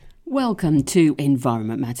Welcome to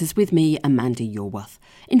Environment Matters with me, Amanda Yorworth.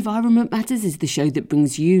 Environment Matters is the show that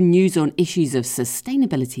brings you news on issues of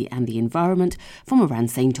sustainability and the environment from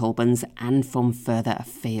around St. Albans and from further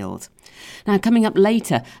afield. Now, coming up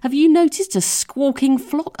later, have you noticed a squawking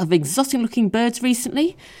flock of exotic-looking birds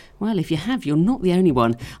recently? Well, if you have, you're not the only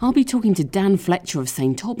one. I'll be talking to Dan Fletcher of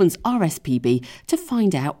St. Albans RSPB to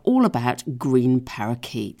find out all about green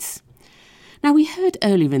parakeets. Now, we heard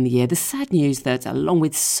earlier in the year the sad news that, along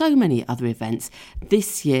with so many other events,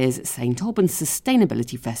 this year's St. Albans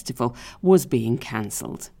Sustainability Festival was being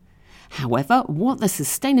cancelled. However, what the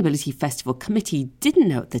Sustainability Festival Committee didn't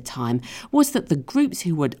know at the time was that the groups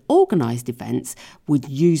who had organised events would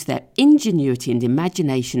use their ingenuity and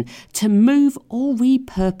imagination to move or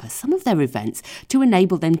repurpose some of their events to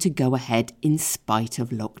enable them to go ahead in spite of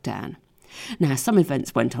lockdown. Now, some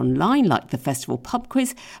events went online, like the festival pub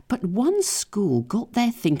quiz, but one school got their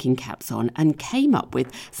thinking caps on and came up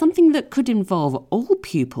with something that could involve all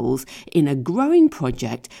pupils in a growing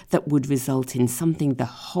project that would result in something the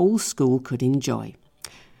whole school could enjoy.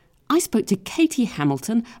 I spoke to Katie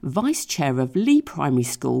Hamilton, Vice Chair of Lea Primary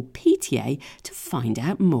School PTA, to find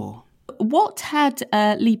out more. What had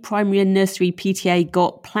Lea Primary and Nursery PTA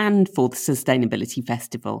got planned for the Sustainability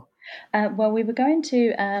Festival? Well, we were going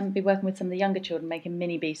to be working with some of the younger children, making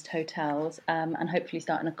mini beast hotels and hopefully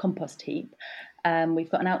starting a compost heap. We've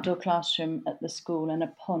got an outdoor classroom at the school and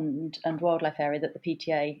a pond and wildlife area that the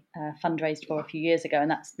PTA fundraised for a few years ago, and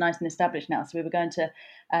that's nice and established now. So we were going to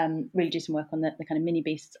really do some work on the kind of mini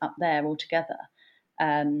beasts up there all together.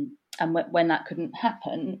 And when that couldn't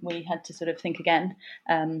happen, we had to sort of think again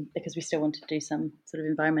because we still wanted to do some sort of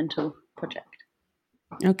environmental project.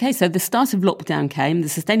 Okay, so the start of lockdown came, the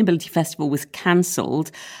Sustainability Festival was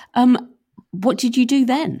cancelled. What did you do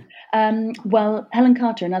then? Well, Helen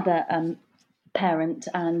Carter, another parent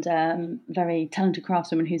and very talented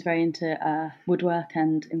craftswoman who's very into woodwork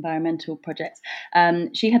and environmental projects,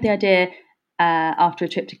 she had the idea after a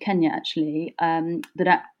trip to Kenya, actually,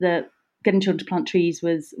 that getting children to plant trees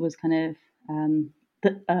was kind of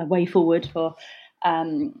the way forward for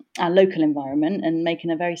our local environment, and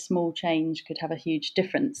making a very small change could have a huge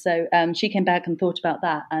difference. So she came back and thought about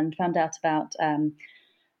that and found out about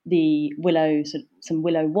the willows, some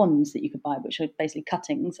willow wands that you could buy, which are basically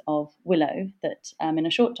cuttings of willow that in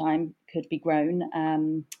a short time could be grown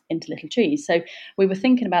into little trees. So we were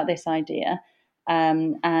thinking about this idea.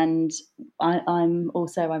 And I run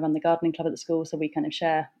the gardening club at the school, so we kind of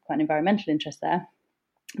share quite an environmental interest there.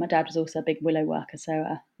 My dad was also a big willow worker, so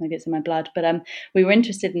maybe it's in my blood. But we were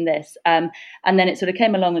interested in this. And then it sort of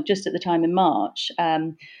came along just at the time in March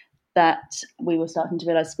that we were starting to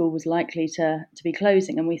realise school was likely to be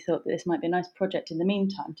closing. And we thought that this might be a nice project in the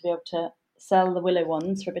meantime to be able to sell the willow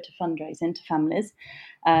wands for a bit of fundraising to families.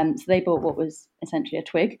 So they bought what was essentially a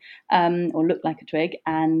twig, or looked like a twig,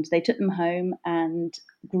 and they took them home and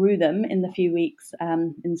grew them in the few weeks,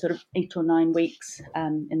 in sort of 8 or 9 weeks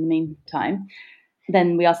in the meantime.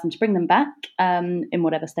 Then we asked them to bring them back in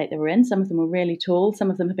whatever state they were in. Some of them were really tall. Some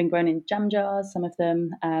of them have been grown in jam jars. Some of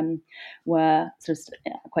them were sort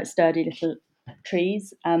of quite sturdy little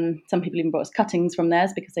trees. Some people even brought us cuttings from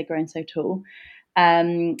theirs because they'd grown so tall.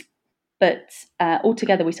 But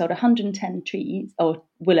altogether, we sold 110 trees or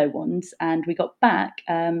willow wands, and we got back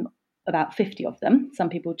about 50 of them. Some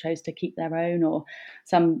people chose to keep their own, or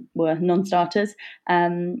some were non-starters.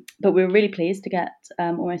 But we were really pleased to get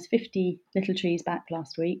almost 50 little trees back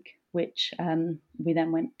last week, which we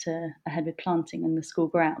then went ahead with planting in the school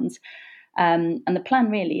grounds. And the plan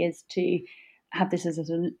really is to have this as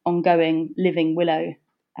an ongoing living willow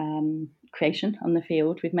creation on the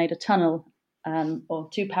field. We've made a tunnel or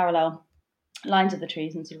 2 parallel lines of the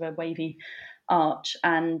trees in sort of a wavy arch,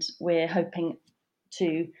 and we're hoping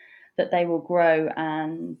that they will grow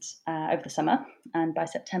and over the summer, and by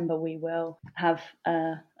September we will have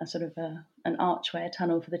a sort of an archway, a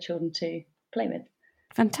tunnel for the children to play with.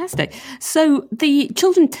 Fantastic. So the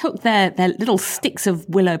children took their little sticks of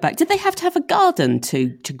willow back. Did they have to have a garden to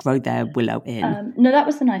grow their willow in? No, that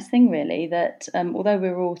was the nice thing, really, that although we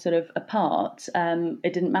were all sort of apart,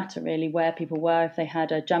 it didn't matter really where people were. If they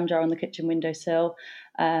had a jam jar on the kitchen windowsill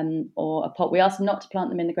or a pot, we asked them not to plant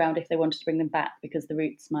them in the ground if they wanted to bring them back because the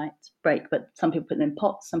roots might break. But some people put them in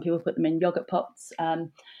pots, some people put them in yogurt pots,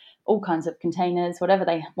 all kinds of containers,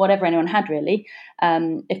 whatever anyone had really.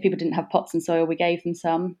 If people didn't have pots and soil, we gave them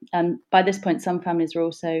some. By this point, some families were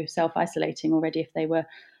also self-isolating already if they were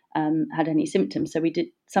had any symptoms. So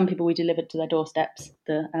some people we delivered to their doorsteps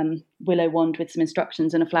the willow wand with some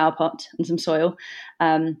instructions and a flower pot and some soil,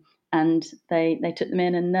 and they took them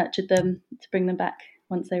in and nurtured them to bring them back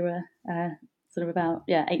once they were sort of about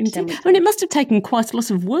 8 to 10 weeks. I mean, it must have taken quite a lot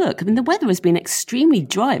of work. I mean, the weather has been extremely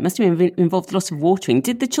dry. It must have involved lots of watering.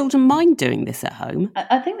 Did the children mind doing this at home?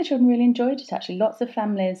 I think the children really enjoyed it, actually. Lots of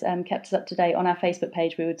families kept us up to date on our Facebook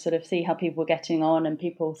page. We would sort of see how people were getting on, and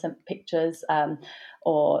people sent pictures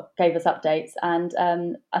or gave us updates. And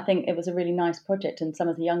I think it was a really nice project. And some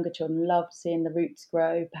of the younger children loved seeing the roots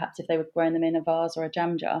grow, perhaps if they were growing them in a vase or a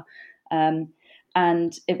jam jar.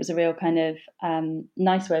 And it was a real kind of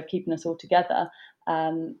nice way of keeping us all together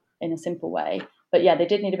in a simple way. But yeah, they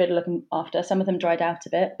did need a bit of looking after. Some of them dried out a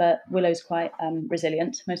bit, but Willow's quite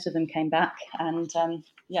resilient. Most of them came back. And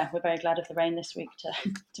we're very glad of the rain this week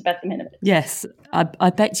to bed them in a bit. Yes, I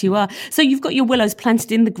bet you are. So you've got your willows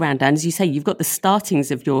planted in the ground, and as you say, you've got the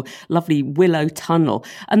startings of your lovely willow tunnel.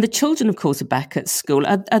 And the children, of course, are back at school.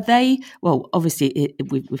 Are they, well, obviously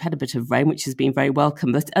we've had a bit of rain, which has been very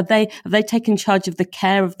welcome, but have they taken charge of the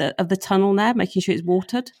care of the tunnel now, making sure it's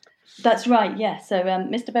watered? That's right, yes. So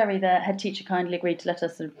Mr. Berry, the head teacher, kindly agreed to let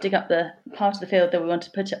us sort of dig up the part of the field that we wanted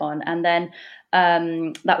to put it on. And then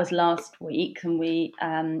that was last week, and we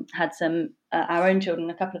had some our own children,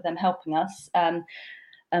 a couple of them helping us.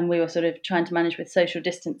 And we were sort of trying to manage with social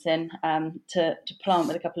distancing to plant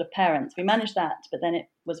with a couple of parents. We managed that, but then it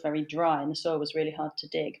was very dry and the soil was really hard to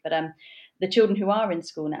dig. But the children who are in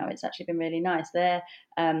school now, it's actually been really nice. They're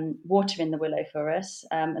watering the willow for us,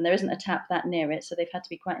 and there isn't a tap that near it, so they've had to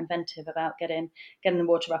be quite inventive about getting the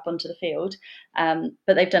water up onto the field.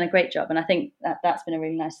 But they've done a great job, and I think that's been a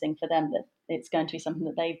really nice thing for them, that it's going to be something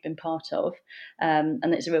that they've been part of,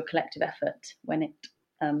 and it's a real collective effort when it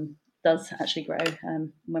does actually grow,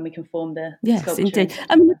 when we can form the sculpture. Yes, indeed.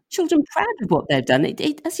 I mean, children proud of what they've done.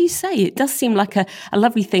 It, as you say, it does seem like a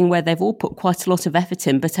lovely thing where they've all put quite a lot of effort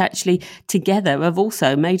in, but actually together have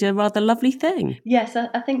also made a rather lovely thing. Yes,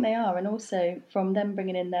 I think they are. And also from them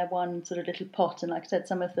bringing in their one sort of little pot, and like I said,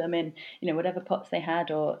 some of them in, whatever pots they had,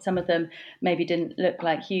 or some of them maybe didn't look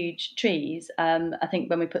like huge trees. I think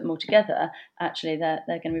when we put them all together, actually they're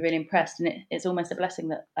going to be really impressed. And it's almost a blessing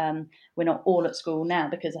that we're not all at school now,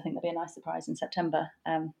 because I think there'll be a nice surprise in September,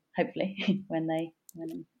 hopefully, when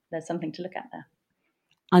there's something to look at there.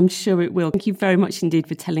 I'm sure it will. Thank you very much indeed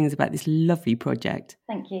for telling us about this lovely project.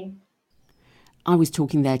 Thank you. I was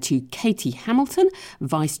talking there to Katie Hamilton,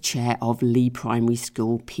 Vice Chair of Lea Primary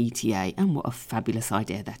School PTA, and what a fabulous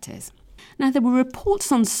idea that is. Now, there were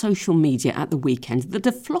reports on social media at the weekend that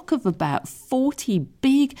a flock of about 40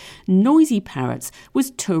 big, noisy parrots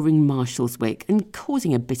was touring Marshalswick and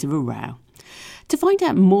causing a bit of a row. To find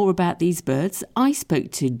out more about these birds, I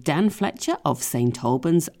spoke to Dan Fletcher of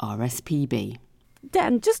St.Albans RSPB.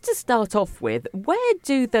 Dan, just to start off with, where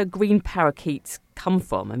do the green parakeets come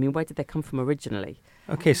from? I mean, where did they come from originally?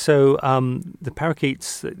 Okay, so the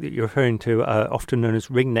parakeets that you're referring to are often known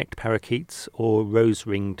as ring-necked parakeets or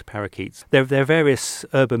rose-ringed parakeets. There are various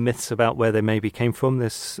urban myths about where they maybe came from.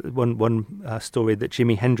 There's one story that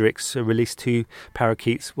Jimi Hendrix released two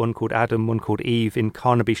parakeets, one called Adam, one called Eve, in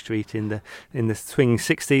Carnaby Street in the swinging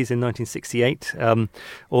 60s in 1968,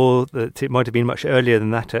 or that it might have been much earlier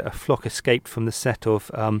than that. A flock escaped from the set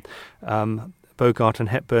of Bogart and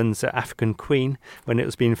Hepburn's African Queen when it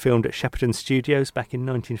was being filmed at Shepperton Studios back in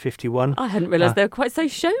 1951. I hadn't realised they were quite so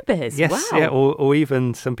showbiz. Yes, wow. Yeah, or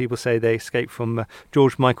even some people say they escaped from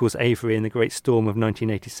George Michael's Avery in the Great Storm of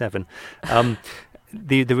 1987.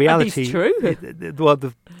 The reality, true?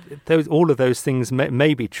 All of those things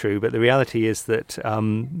may be true, but the reality is that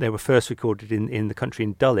they were first recorded in the country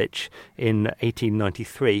in Dulwich in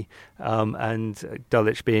 1893, and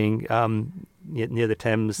Dulwich being near the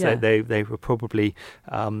Thames, they were probably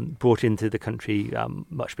brought into the country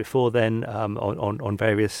much before then on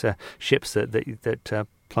various ships that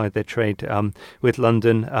plied their trade with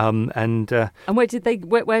London, and where did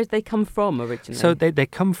they come from originally? So they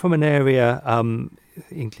come from an area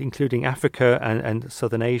including Africa and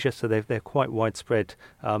southern Asia, so they're quite widespread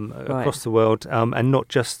across the world, and not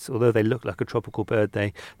just, although they look like a tropical bird,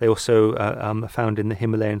 they also are found in the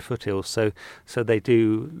Himalayan foothills, so they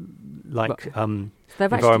do like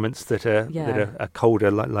environments that are colder,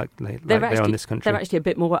 like they are in this country. They're actually a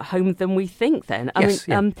bit more at home than we think then.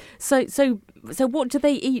 So what do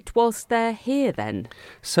they eat whilst they're here then?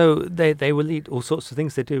 So they will eat all sorts of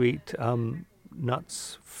things. They do eat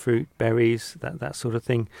nuts, fruit, berries, that sort of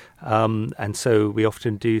thing. And so we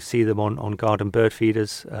often do see them on garden bird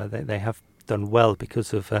feeders. They have done well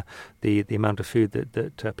because of the amount of food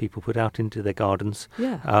that people put out into their gardens.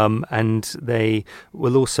 And they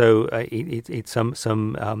will also eat some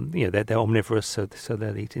they're omnivorous, so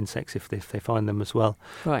they'll eat insects if they find them as well.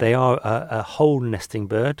 They are a hole nesting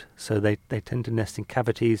bird, so they tend to nest in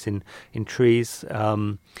cavities in trees,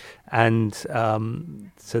 and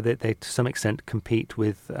so they to some extent compete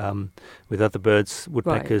with other birds,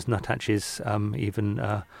 woodpeckers, nuthatches,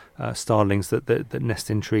 even starlings that nest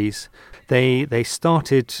in trees. They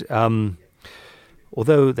started.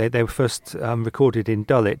 Although they were first recorded in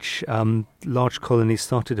Dulwich, large colonies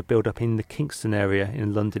started to build up in the Kingston area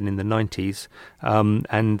in London in the 90s,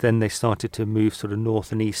 and then they started to move sort of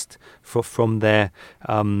north and east from there,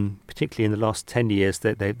 particularly in the last 10 years.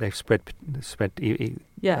 They've spread.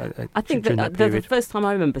 I think that the first time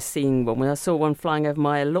I remember seeing one, when I saw one flying over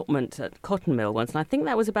my allotment at Cotton Mill once, and I think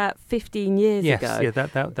that was about 15 years ago. Yes,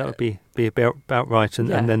 that would be about right, and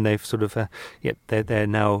then they've sort of they're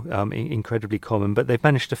now incredibly common, but they've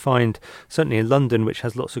managed to find, certainly in London, which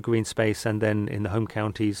has lots of green space, and then in the home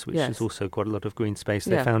counties, which has also got a lot of green space,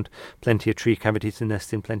 they found plenty of tree cavities to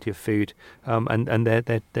nest in, plenty of food, and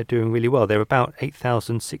they're doing really well. There are about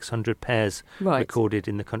 8,600 pairs recorded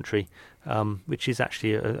in the country. Which is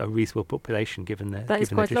actually a reasonable population given their that is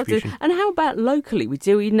quite distribution. Lovely. And how about locally?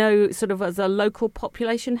 Do we know, sort of as a local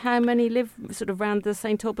population, how many live sort of around the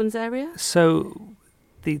St. Albans area? So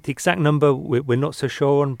the exact number we're not so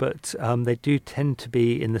sure on, but they do tend to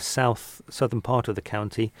be in the southern part of the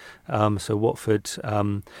county. So Watford,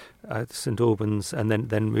 St. Albans, and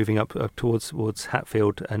then moving up towards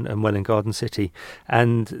Hatfield and Welwyn Garden City.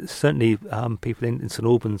 And certainly people in St.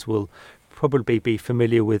 Albans will probably be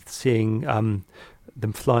familiar with seeing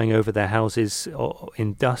them flying over their houses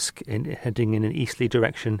in dusk, heading in an easterly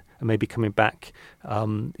direction, and maybe coming back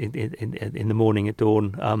in the morning at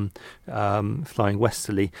dawn, flying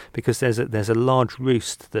westerly, because there's a large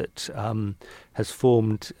roost that has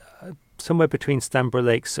formed somewhere between Stanborough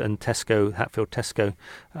Lakes and Tesco, Hatfield Tesco,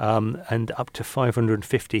 and up to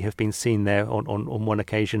 550 have been seen there on one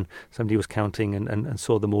occasion. Somebody was counting and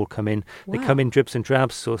saw them all come in. Wow. They come in dribs and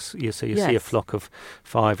drabs, so you see a flock of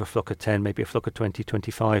 5, a flock of 10, maybe a flock of 20,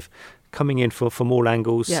 25, coming in from all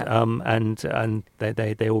angles, and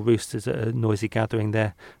they all roost as a noisy gathering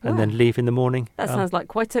there, and then leave in the morning. That sounds like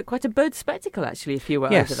quite a bird spectacle, actually, if you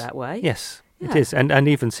were over that way. Yes. Yeah. It is, and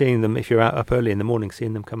even seeing them, if you're out up early in the morning,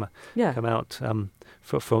 seeing them come out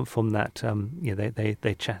from that,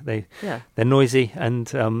 they're noisy and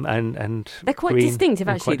they're quite green distinctive,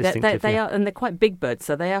 actually. They are, and they're quite big birds,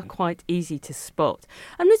 so they are quite easy to spot.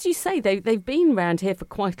 And as you say, they've been around here for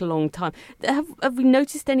quite a long time. Have we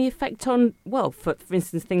noticed any effect on, for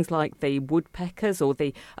instance, things like the woodpeckers or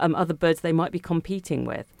the other birds they might be competing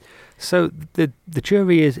with? So the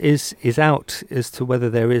jury is out as to whether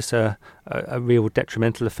there is a real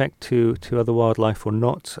detrimental effect to other wildlife or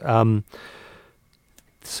not.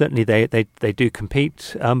 Certainly they do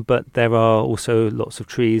compete, but there are also lots of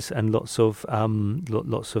trees and lots of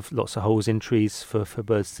holes in trees for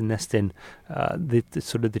birds to nest in. The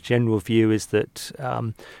sort of the general view is that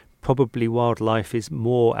probably wildlife is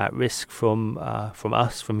more at risk from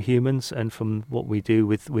us, from humans, and from what we do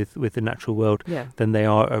with the natural world than they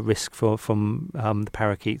are at risk from the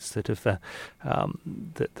parakeets that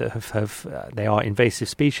have they are invasive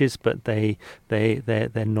species, but they're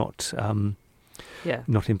not.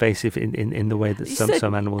 Not invasive in the way that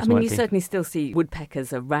some animals might be. You certainly still see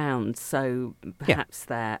woodpeckers around, so perhaps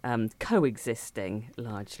they're coexisting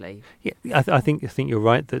largely. Yeah, I think you're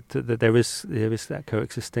right that there is that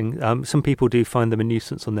coexisting. Some people do find them a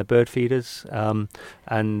nuisance on their bird feeders, and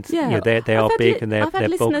they are big and they're bulky. I've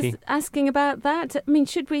had listeners asking about that. I mean,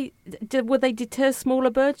 will they deter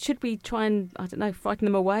smaller birds? Should we try and frighten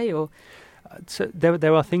them away or? So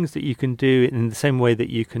there are things that you can do in the same way that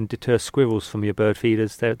you can deter squirrels from your bird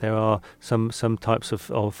feeders. There are some types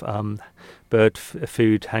of bird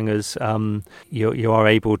food hangers. You are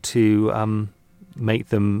able to make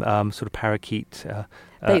them sort of parakeet.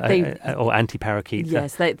 Or anti-parakeet.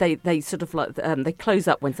 Yes, they sort of like they close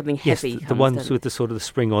up when something heavy. Yes, the ones with the sort of the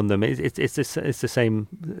spring on them. It's the same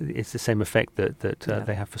effect that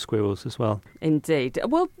they have for squirrels as well. Indeed.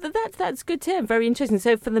 Well, that's good to hear. Very interesting.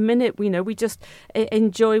 So for the minute, we just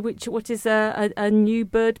enjoy what is a new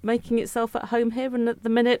bird making itself at home here, and at the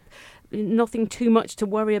minute, nothing too much to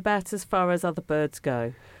worry about as far as other birds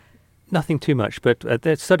go. Nothing too much, but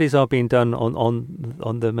the studies are being done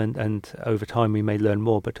on them, and over time we may learn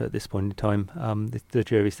more. But at this point in time, the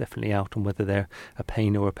jury's definitely out on whether they're a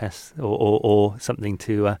pain or a pest or something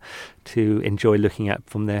to enjoy looking at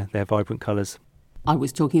from their vibrant colours. I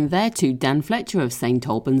was talking there to Dan Fletcher of St.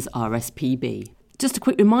 Albans RSPB. Just a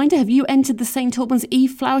quick reminder, have you entered the St. Albans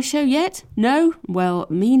Eve Flower Show yet? No? Well,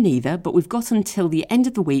 me neither, but we've got until the end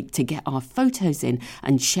of the week to get our photos in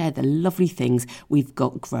and share the lovely things we've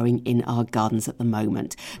got growing in our gardens at the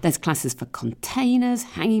moment. There's classes for containers,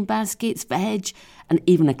 hanging baskets, veg, and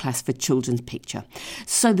even a class for children's picture.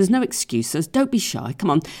 So there's no excuses, don't be shy, come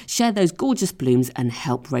on, share those gorgeous blooms and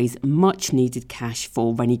help raise much needed cash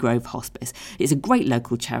for Rennie Grove Hospice. It's a great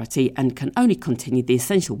local charity and can only continue the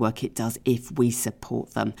essential work it does if we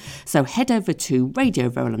support them. So head over to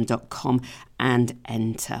radioverulam.com and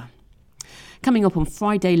enter. Coming up on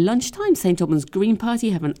Friday lunchtime, St. Albans Green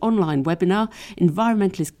Party have an online webinar.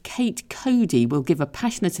 Environmentalist Kate Cody will give a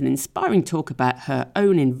passionate and inspiring talk about her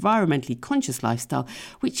own environmentally conscious lifestyle,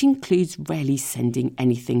 which includes rarely sending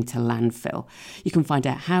anything to landfill. You can find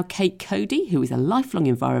out how Kate Cody, who is a lifelong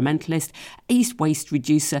environmentalist, East Waste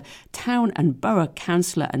reducer, town and borough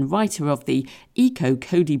councillor and writer of the Eco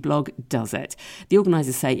Cody blog, does it. The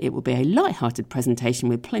organisers say it will be a light-hearted presentation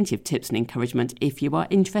with plenty of tips and encouragement if you are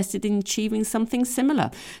interested in achieving something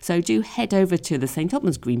similar. So do head over to the St.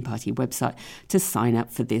 Albans Green Party website to sign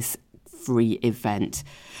up for this free event.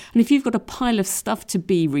 And if you've got a pile of stuff to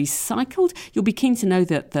be recycled, you'll be keen to know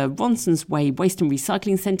that the Ronson's Way Waste and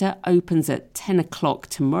Recycling Centre opens at 10 o'clock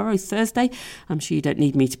tomorrow, Thursday. I'm sure you don't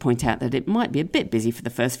need me to point out that it might be a bit busy for the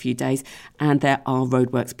first few days, and there are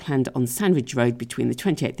roadworks planned on Sandridge Road between the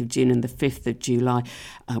 28th of June and the 5th of July,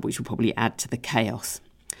 which will probably add to the chaos.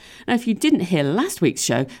 Now, if you didn't hear last week's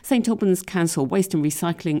show, St. Albans Council Waste and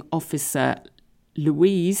Recycling Officer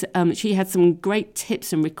Louise, she had some great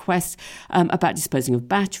tips and requests about disposing of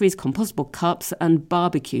batteries, compostable cups and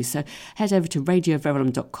barbecue. So head over to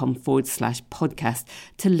radioverulam.com/podcast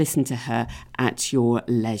to listen to her at your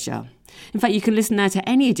leisure. In fact, you can listen now to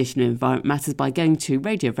any edition of Environment Matters by going to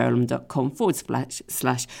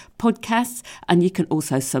radioverulam.com/podcasts, and you can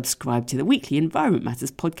also subscribe to the weekly Environment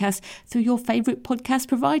Matters podcast through your favourite podcast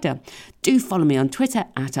provider. Do follow me on Twitter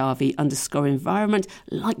at @RV_environment,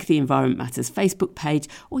 like the Environment Matters Facebook page,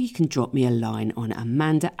 or you can drop me a line on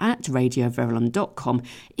amanda@radioverulam.com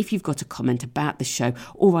if you've got a comment about the show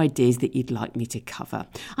or ideas that you'd like me to cover.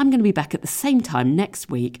 I'm going to be back at the same time next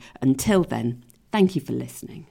week. Until then, thank you for listening.